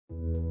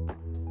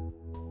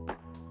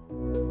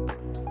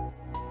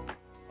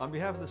On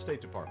behalf of the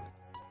State Department,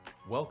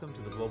 welcome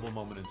to the Global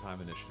Moment in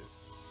Time Initiative.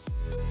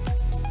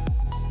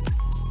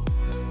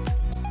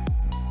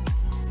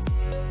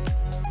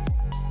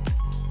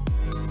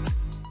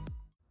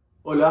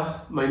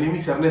 Hola, my name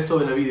is Ernesto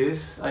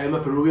Benavides. I am a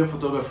Peruvian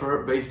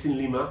photographer based in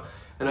Lima,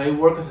 and I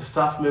work as a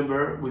staff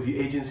member with the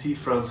Agence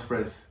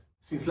France-Presse.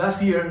 Since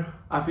last year,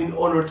 I've been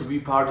honored to be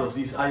part of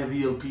this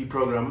IVLP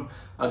program,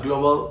 a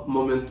Global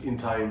Moment in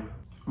Time.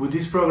 With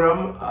this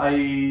program,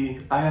 I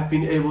have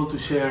been able to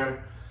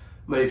share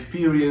my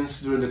experience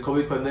during the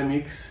COVID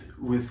pandemics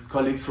with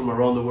colleagues from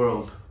around the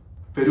world.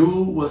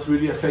 Peru was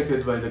really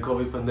affected by the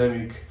COVID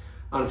pandemic,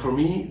 and for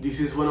me, this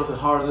is one of the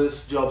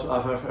hardest jobs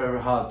I've ever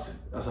had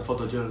as a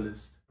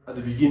photojournalist. At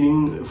the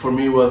beginning, for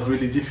me, it was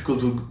really difficult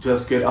to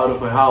just get out of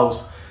my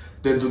house,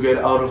 then to get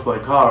out of my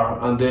car,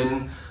 and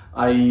then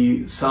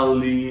I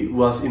suddenly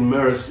was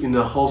immersed in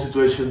a whole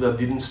situation that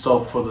didn't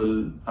stop for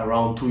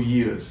around 2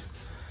 years.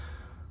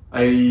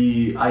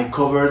 I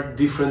covered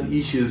different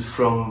issues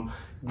from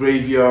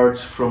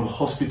graveyards, from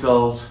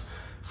hospitals,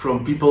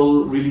 from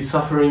people really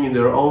suffering in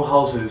their own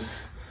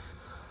houses.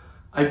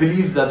 I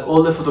believe that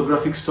all the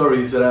photographic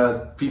stories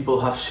that people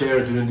have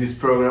shared during this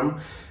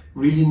program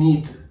really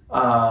need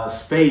a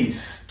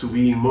space to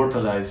be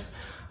immortalized.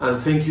 And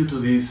thank you to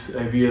this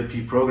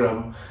IVLP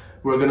program,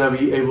 we're gonna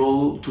be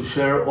able to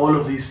share all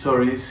of these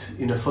stories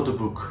in a photo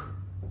book.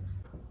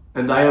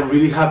 And I am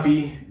really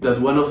happy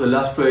that one of the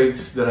last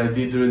projects that I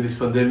did during this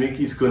pandemic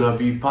is gonna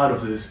be part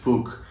of this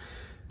book.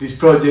 This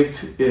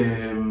project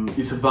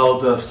is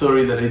about a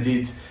story that I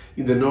did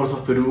in the north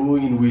of Peru,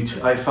 in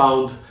which I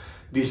found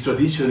this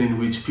tradition in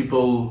which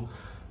people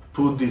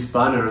put these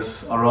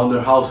banners around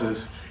their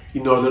houses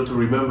in order to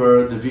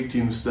remember the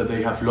victims that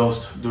they have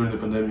lost during the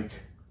pandemic.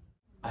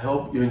 I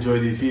hope you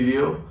enjoyed this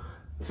video.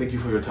 Thank you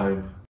for your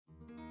time.